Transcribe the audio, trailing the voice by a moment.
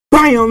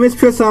Bam! It's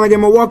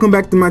PureSilentGamer. Welcome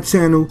back to my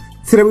channel.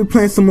 Today we're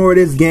playing some more of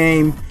this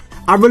game.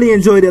 I really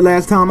enjoyed it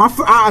last time.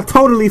 I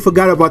totally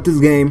forgot about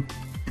this game.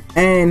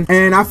 And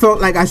I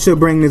felt like I should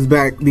bring this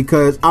back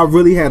because I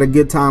really had a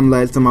good time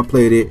last time I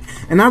played it.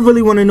 And I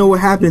really want to know what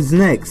happens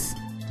next.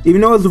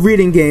 Even though it's a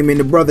reading game and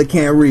the brother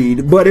can't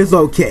read. But it's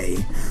okay.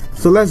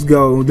 So let's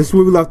go. This is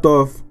where we left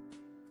off.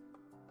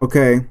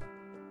 Okay.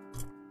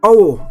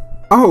 Oh,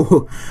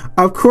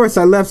 of course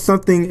I left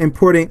something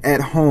important at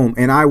home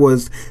and I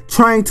was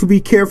trying to be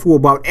careful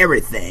about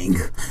everything.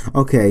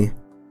 Okay,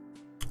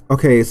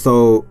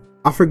 so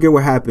I forget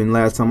what happened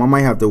last time. I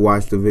might have to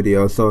watch the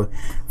video. So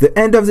the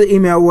end of the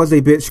email was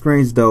a bit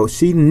strange though.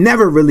 She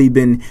never really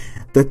been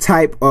the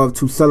type of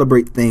to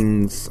celebrate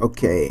things.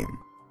 Okay.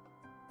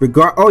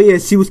 Oh yeah,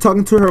 she was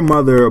talking to her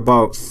mother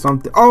about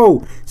something.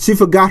 Oh, she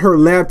forgot her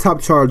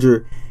laptop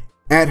charger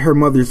at her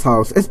mother's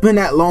house. It's been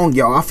that long,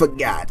 y'all. I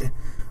forgot.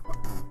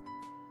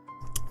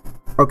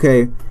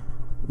 Okay,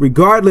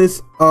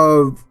 regardless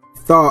of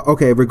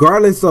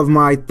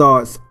my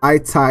thoughts, I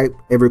type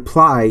a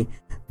reply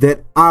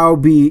that I'll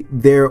be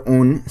there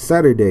on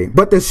Saturday.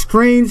 But the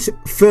strange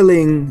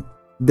feeling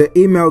the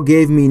email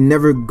gave me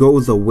never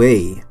goes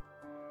away.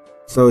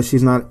 So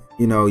she's not,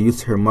 used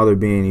to her mother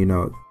being,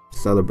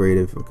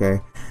 celebrative. Okay.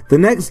 The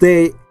next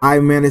day I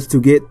managed to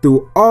get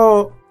through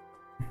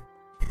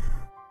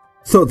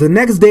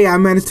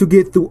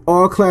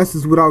all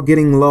classes without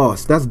getting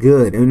lost. That's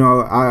good.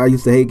 I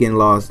used to hate getting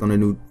lost on the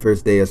new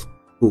first day of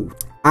school.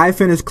 I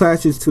finished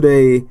classes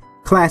today,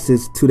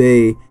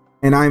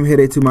 and I'm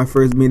headed to my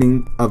first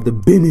meeting of the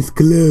business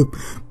club.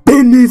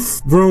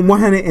 Business room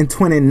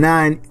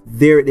 129.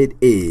 There it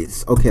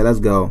is. Okay, let's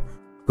go.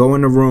 Go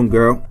in the room,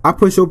 girl. I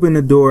push open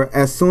the door.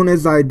 As soon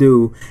as I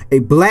do, a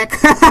black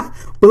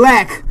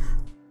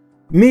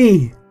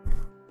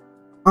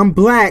I'm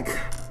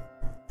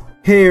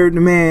black-haired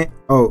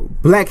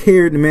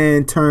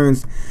man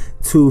turns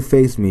to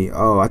face me.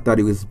 Oh, I thought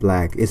he was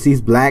black. Is he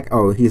black?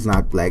 Oh, he's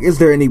not black. Is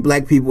there any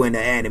black people in the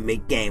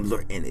anime games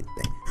or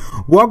anything?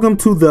 Welcome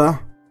to the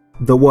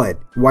what?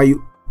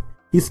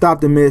 He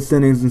stopped in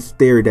mid-sentence and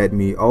stared at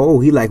me. Oh,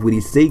 he like what he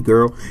see,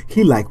 girl.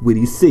 He like what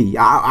he see.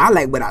 I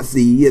like what I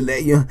see.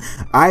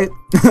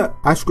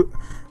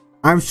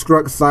 I'm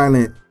struck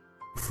silent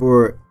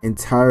for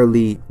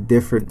entirely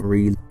different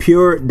reasons.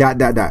 Pure ...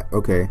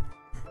 Okay.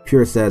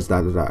 Pure says ...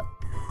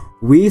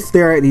 We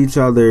stare at each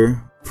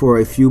other for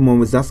a few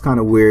moments. That's kind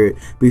of weird.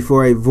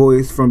 Before a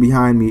voice from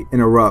behind me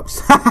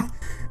interrupts.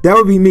 That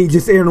would be me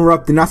just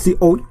interrupting. I see,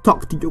 oh, you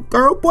talking to your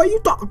girl, boy. You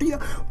talking to your...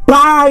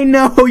 Bye,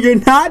 no,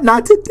 you're not.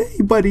 Not today,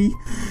 buddy.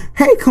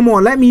 Hey, come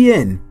on, let me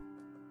in.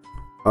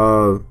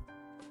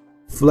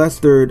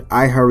 Flustered,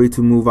 I hurry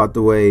to move out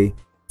the way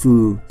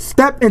to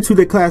step into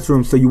the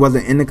classroom. So you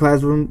wasn't in the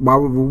classroom?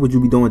 What would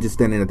you be doing just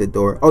standing at the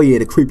door? Oh yeah,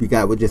 the creepy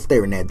guy was just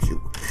staring at you.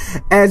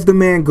 As the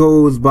man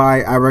goes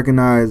by, I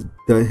recognize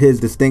his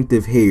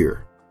distinctive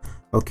hair.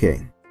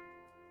 Okay.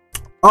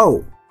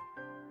 Oh,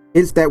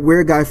 it's that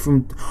weird guy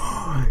from...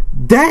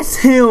 That's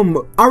him.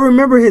 I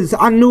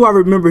knew I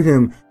remembered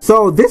him.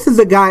 So this is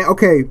a guy.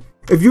 Okay,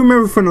 if you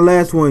remember from the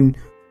last one,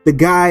 the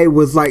guy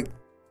was like,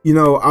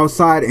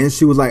 outside, and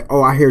she was like,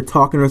 oh, I hear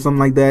talking or something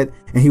like that,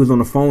 and he was on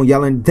the phone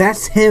yelling.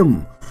 That's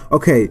him.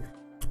 Okay.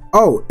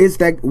 Oh, it's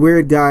that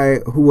weird guy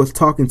who was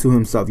talking to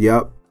himself.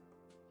 Yup.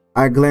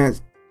 I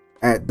glanced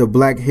at the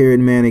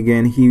black-haired man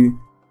again.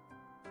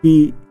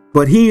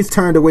 But he's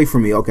turned away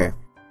from me. Okay.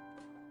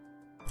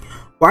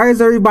 Why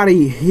is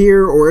everybody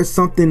here, or is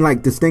something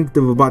like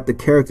distinctive about the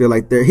character?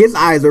 Like his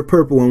eyes are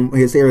purple and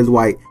his hair is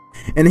white,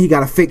 and then he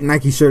got a fake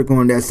Nike shirt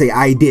on that say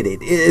 "I did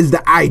it." It is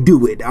the "I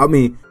do it." I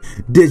mean,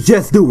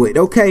 just do it.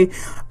 Okay.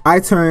 I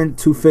turned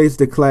to face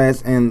the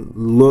class and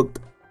looked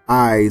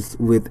eyes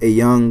with a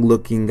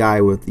young-looking guy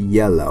with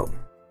yellow.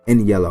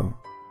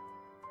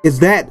 Is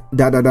that ...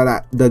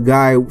 the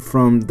guy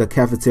from the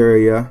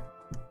cafeteria? ?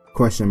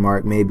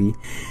 Maybe.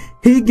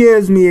 He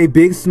gives me a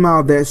big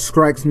smile that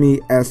strikes me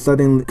as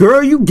suddenly.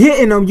 Girl, you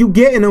getting them,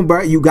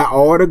 but you got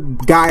all the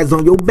guys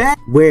on your back.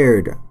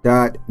 Weird ...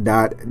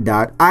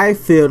 I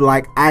feel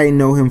like I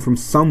know him from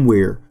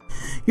somewhere.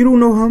 You don't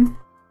know him?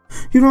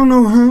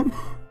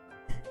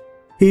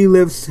 He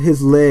lifts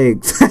his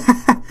legs.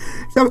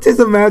 So just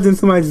imagine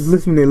somebody just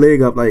lifting their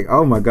leg up, like,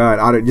 oh my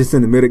god, just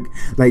in the middle,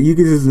 like you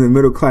get just in the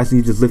middle class and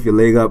you just lift your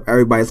leg up.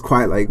 Everybody's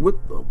quiet, like, what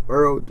the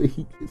world did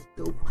he just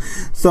do?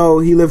 So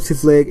he lifts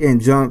his leg and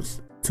jumps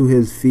to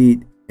his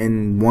feet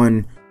in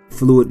one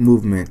fluid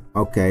movement.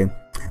 Okay.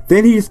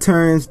 Then he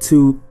turns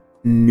to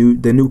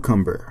the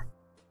newcomer,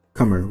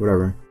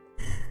 whatever.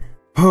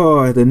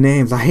 Oh, the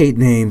names. I hate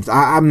names.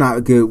 I'm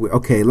not good with...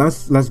 Okay,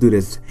 let's do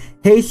this.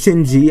 Hey,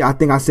 Shinji. I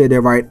think I said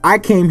that right. I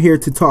came here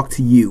to talk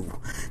to you.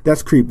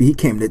 That's creepy. He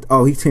came to talk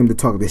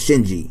to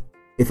Shinji.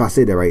 If I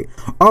said that right.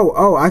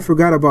 Oh, I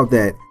forgot about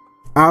that.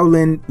 I'll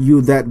lend you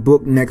that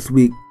book next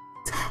week.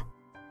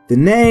 The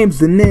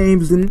names.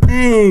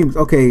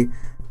 Okay.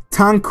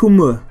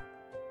 Takuma.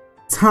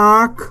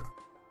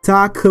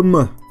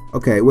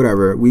 Okay,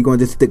 whatever. We're gonna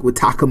just stick with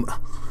Takuma.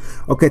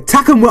 Okay,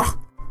 Takuma.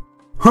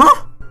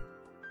 Huh?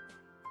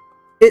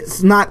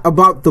 It's not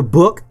about the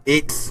book.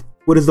 It's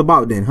what it's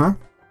about then, huh?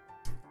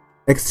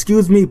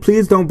 Excuse me,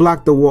 please don't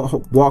block the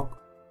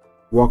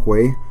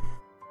walkway.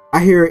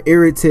 I hear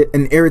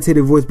an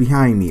irritated voice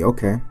behind me.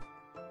 Okay.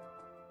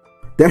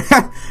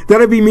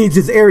 That'll be me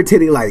just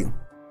irritated, like,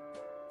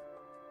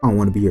 I don't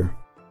want to be here.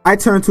 I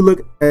turn to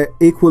look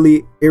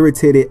equally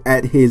irritated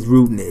at his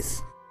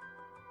rudeness.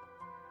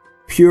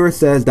 Pure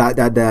says ...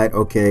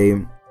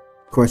 Okay.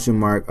 Question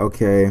mark.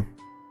 Okay.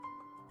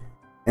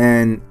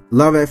 And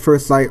love at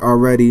first sight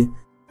already.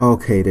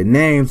 Okay, the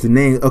names.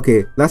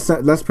 Okay,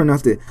 let's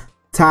pronounce it.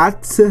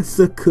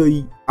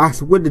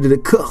 Tatsuya. What did it?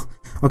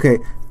 Okay,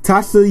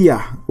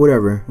 Tatsuya.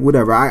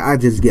 Whatever. I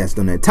just guessed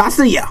on that.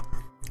 Tatsuya.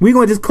 We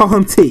gonna just call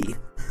him T.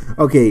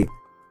 Okay.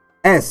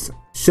 S.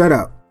 Shut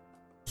up.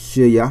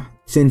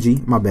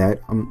 Shinji. My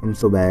bad. I'm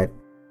so bad.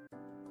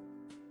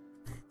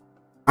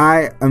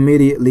 I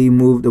immediately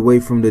moved away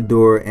from the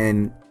door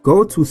and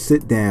go to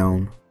sit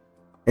down.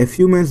 A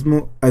few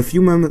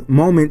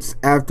moments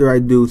after I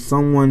do,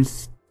 someone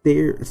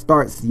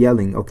starts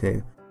yelling.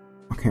 Okay,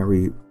 I can't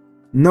read.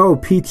 No,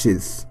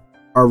 peaches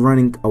are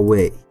running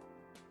away.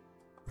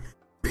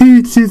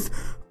 Peaches,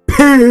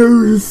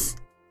 pears.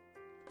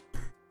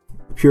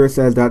 Pure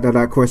says ...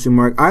 question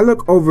mark. I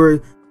look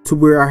over to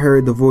where I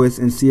heard the voice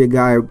and see a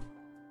guy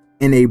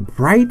in a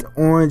bright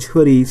orange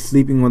hoodie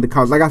sleeping on the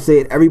couch. Like I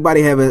said,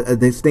 everybody have a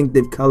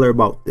distinctive color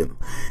about them.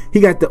 He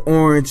got the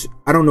orange.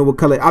 I don't know what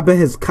color. I bet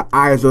his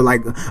eyes are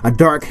like a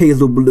dark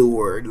hazel blue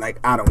or like,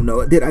 I don't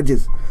know.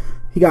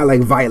 He got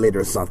like violet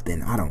or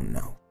something. I don't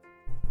know.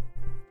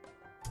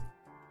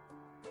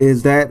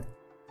 Is that ...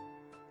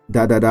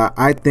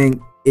 I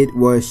think it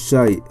was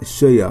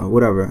Shuya,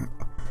 whatever.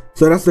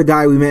 So that's the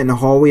guy we met in the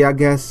hallway, I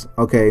guess.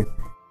 Okay.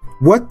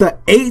 What the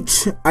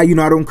H? I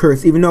don't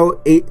curse, even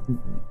though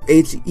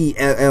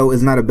HELL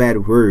is not a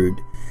bad word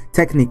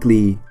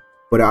technically,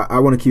 but I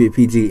want to keep it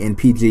PG. And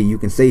PG, you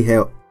can say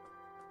hell.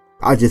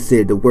 I just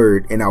said the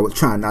word and I was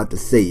trying not to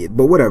say it,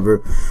 but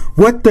whatever.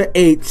 What the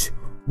H?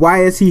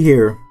 Why is he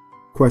here?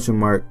 Question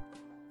mark.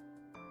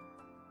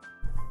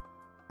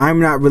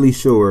 I'm not really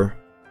sure.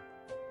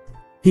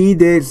 He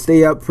did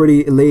stay up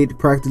pretty late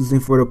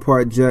practicing for the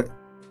part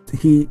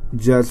he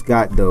just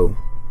got though.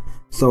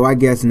 So I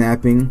guess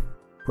napping.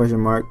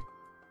 Question mark.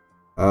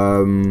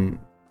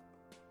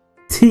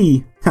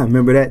 T.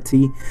 Remember that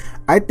T?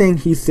 I think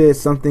he said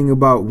something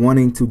about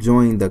wanting to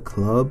join the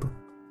club.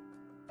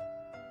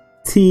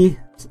 T.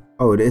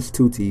 Oh, there's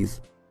two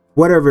T's.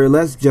 Whatever,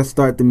 let's just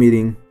start the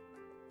meeting.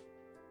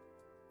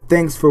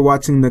 Thanks for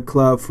watching the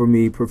club for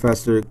me,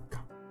 Professor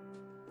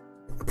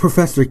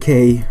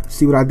K.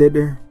 See what I did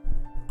there?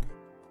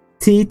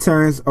 T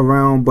turns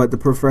around, but the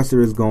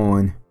professor is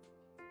gone.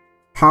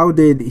 How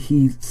did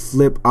he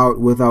slip out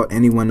without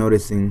anyone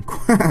noticing?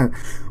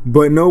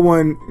 But no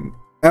one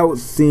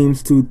else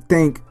seems to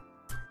think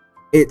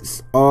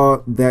it's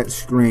all that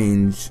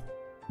strange.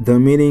 The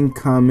meeting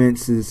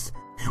commences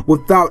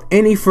without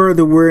any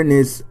further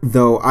weirdness,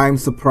 though I'm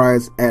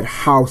surprised at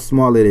how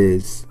small it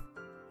is.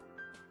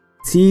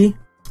 T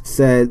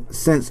said,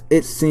 since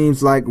it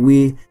seems like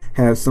we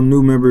have some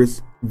new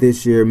members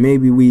this year,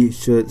 maybe we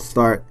should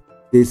start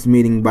this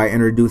meeting by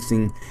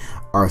introducing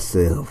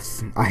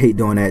ourselves. I hate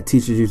doing that.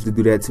 Teachers used to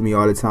do that to me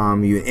all the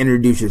time. You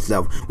introduce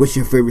yourself. What's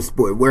your favorite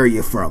sport? Where are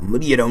you from?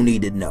 You don't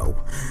need to know.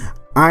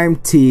 I'm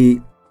T.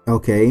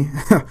 Okay.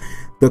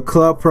 The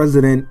club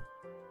president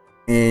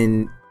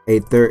in a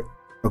third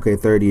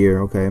year.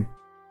 Okay.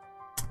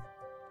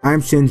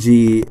 I'm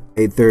Shinji,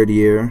 a third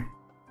year.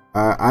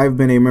 I've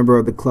been a member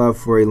of the club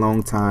for a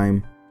long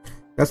time.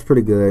 That's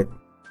pretty good.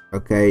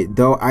 Okay,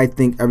 though I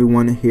think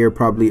everyone here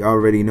probably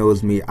already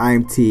knows me.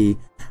 I'm T,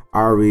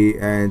 Ari,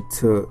 and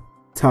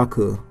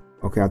Taku.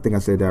 Okay, I think I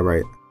said that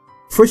right.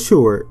 For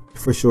short.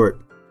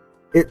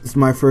 It's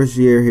my first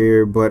year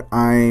here, but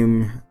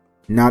I'm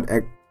not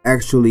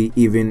actually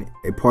even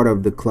a part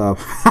of the club.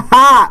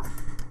 I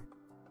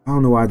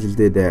don't know why I just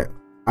did that.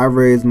 I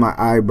raised my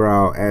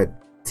eyebrow at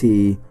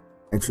T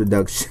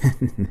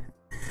introduction.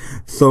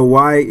 So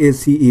why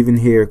is he even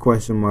here?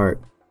 Question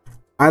mark.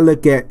 I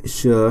look at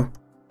Sha.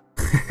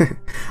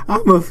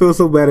 I'm gonna feel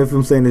so bad if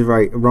I'm saying this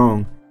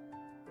wrong.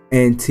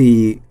 And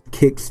T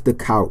kicks the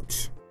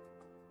couch.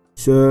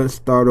 Sha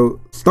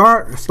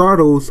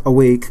startles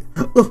awake.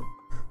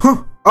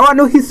 Oh, I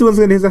know he's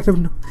doing this.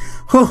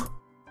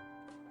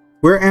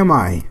 Where am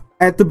I?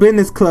 At the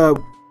business club.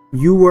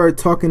 You were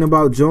talking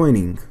about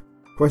joining.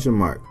 Question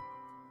mark.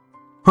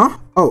 Huh?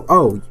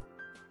 Oh.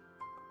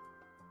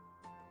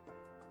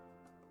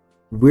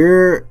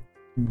 We're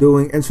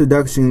doing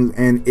introductions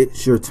and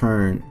it's your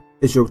turn.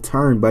 It's your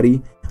turn,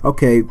 buddy.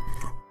 Okay.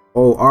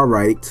 Oh,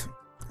 alright.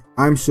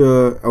 I'm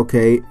sure.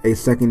 Okay, a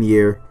second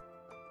year.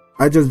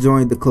 I just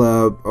joined the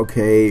club.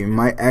 Okay,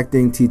 my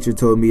acting teacher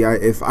told me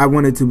if I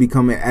wanted to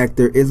become an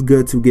actor, it's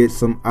good to get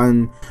some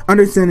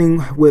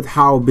understanding with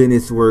how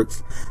business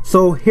works.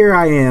 So here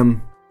I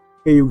am.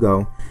 Here you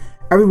go.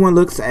 Everyone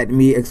looks at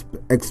me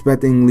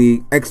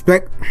expectantly,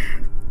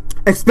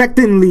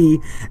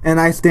 and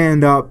I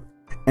stand up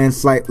and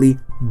slightly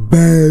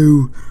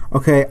Boo.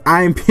 Okay,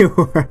 I'm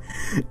pure.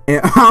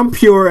 And I'm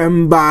pure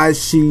and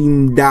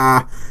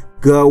bashinda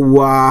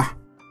gawa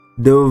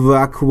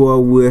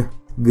devakwa with.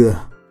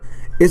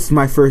 It's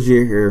my first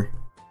year here.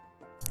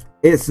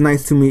 It's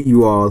nice to meet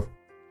you all.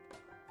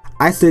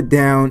 I sit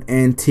down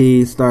and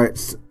T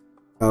starts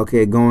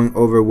going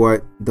over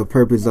what the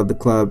purpose of the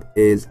club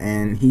is,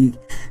 and he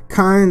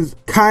kinds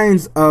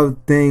of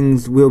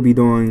things we'll be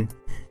doing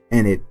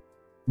in it.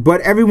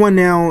 But everyone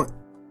now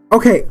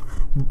I'm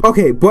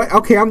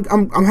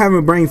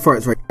having brain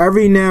farts right.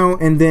 Every now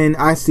and then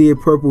I see a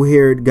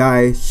purple-haired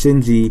guy,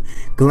 Shinji,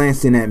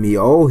 glancing at me.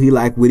 Oh, he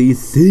like what he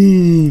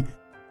see.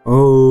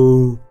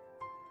 Oh,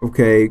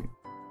 okay.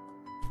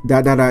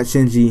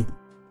 Shinji.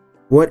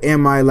 What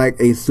am I, like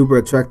a super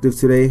attractive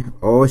today?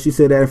 Oh, she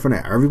said that in front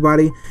of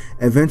everybody.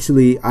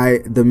 Eventually,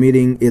 the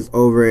meeting is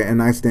over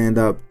and I stand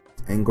up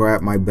and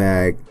grab my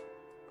bag.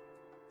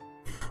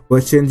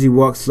 But Shinji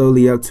walks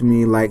slowly up to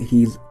me like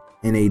he's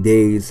in a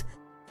daze.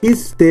 He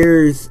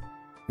stares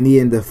me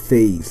in the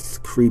face.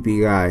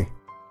 Creepy guy.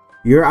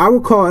 I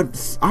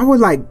would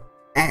like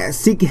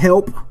seek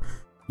help.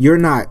 You're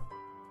not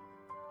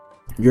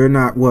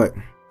what?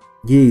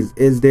 Jeez,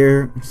 is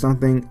there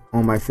something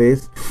on my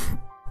face?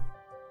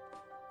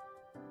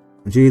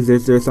 Jeez,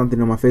 is there something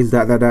on my face?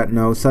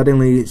 No.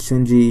 Suddenly,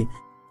 Shinji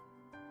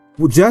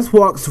just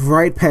walks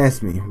right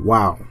past me.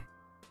 Wow.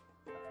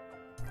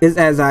 It's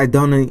as I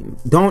don't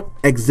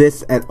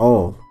exist at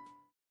all.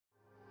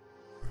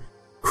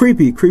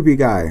 Creepy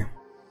guy.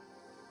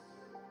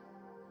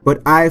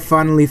 But I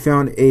finally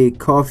found a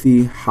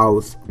coffee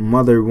house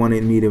Mother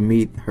wanted me to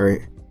meet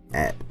her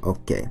at.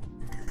 Okay.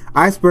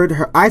 I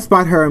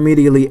spot her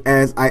immediately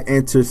as I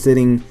enter,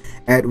 sitting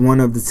at one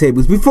of the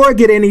tables. Before I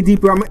get any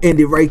deeper, I'm gonna end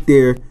it right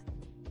there.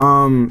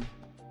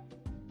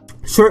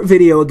 Short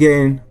video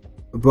again,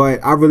 but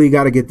I really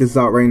gotta get this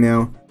out right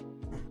now.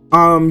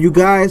 You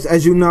guys,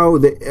 as you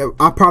know,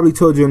 I probably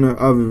told you in the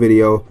other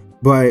video,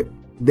 but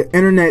the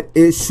internet,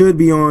 it should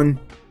be on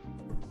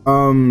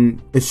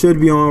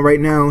right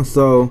now.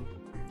 So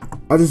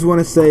I just want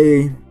to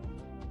say,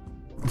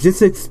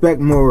 just expect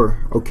more.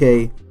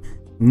 Okay,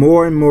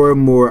 more and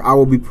more. I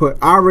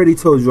already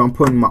told you I'm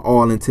putting my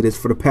all into this.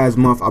 For the past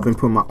month I've been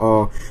putting my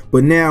all,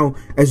 but now,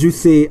 as you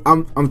see,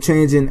 I'm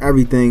changing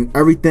everything.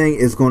 Everything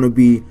is going to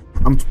be,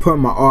 I'm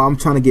putting my all. I'm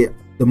trying to get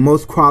the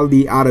most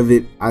quality out of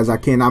it as I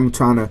can. I'm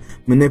trying to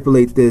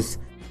manipulate this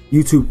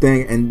YouTube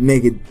thing and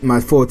make it my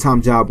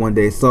full-time job one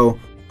day. So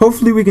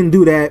hopefully we can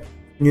do that,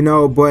 you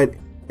know. But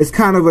it's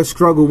kind of a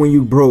struggle when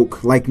you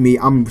broke like me.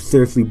 I'm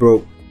seriously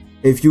broke.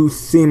 If you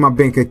see my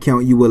bank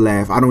account, you will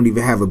laugh. I don't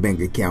even have a bank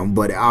account,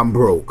 but I'm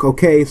broke.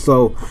 Okay,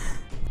 so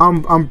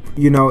I'm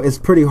you know, it's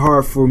pretty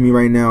hard for me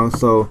right now.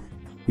 So,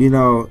 you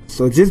know,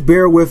 so just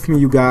bear with me,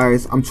 you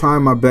guys. I'm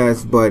trying my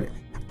best, but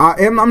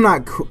I'm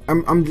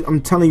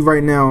telling you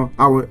right now,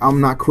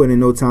 I'm not quitting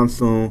no time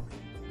soon,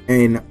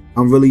 and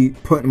I'm really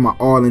putting my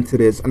all into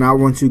this. And I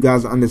want you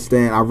guys to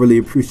understand, I really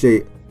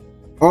appreciate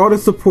all the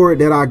support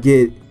that I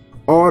get,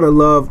 all the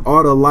love,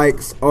 all the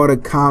likes, all the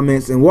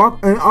comments, and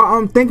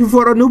I'm thanking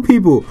for the new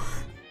people.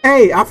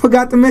 Hey, I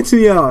forgot to mention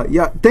y'all.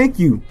 Yeah, thank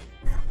you.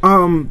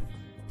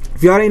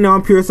 If y'all didn't know,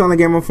 I'm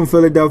PureSilentGamer. I'm from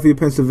Philadelphia,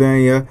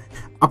 Pennsylvania.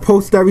 I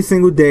post every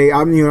single day.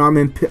 I've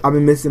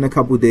been missing a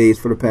couple days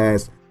for the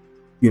past,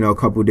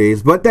 couple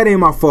days, but that ain't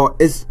my fault.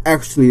 It's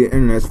actually the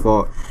internet's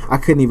fault. I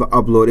couldn't even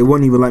upload. It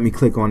wouldn't even let me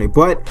click on it,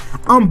 but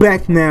I'm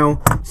back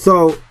now,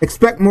 so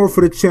expect more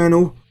for the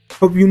channel.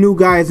 Hope you new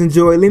guys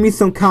enjoy. Leave me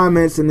some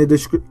comments in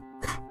the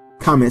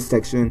comment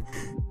section,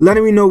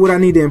 letting me know what I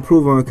need to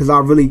improve on, because I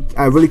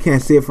really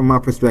can't see it from my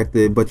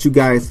perspective, but you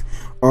guys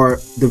are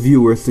the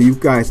viewers, so you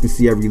guys can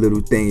see every little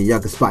thing and y'all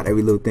can spot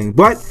every little thing.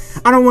 But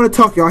I don't want to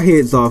talk y'all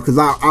heads off, because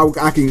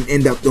I can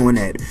end up doing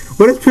that.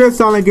 But it's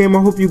PureSilentGamer.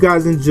 I hope you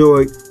guys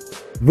enjoyed.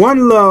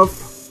 One love.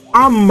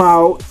 I'm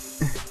out.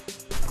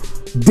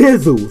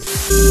 Dizzles.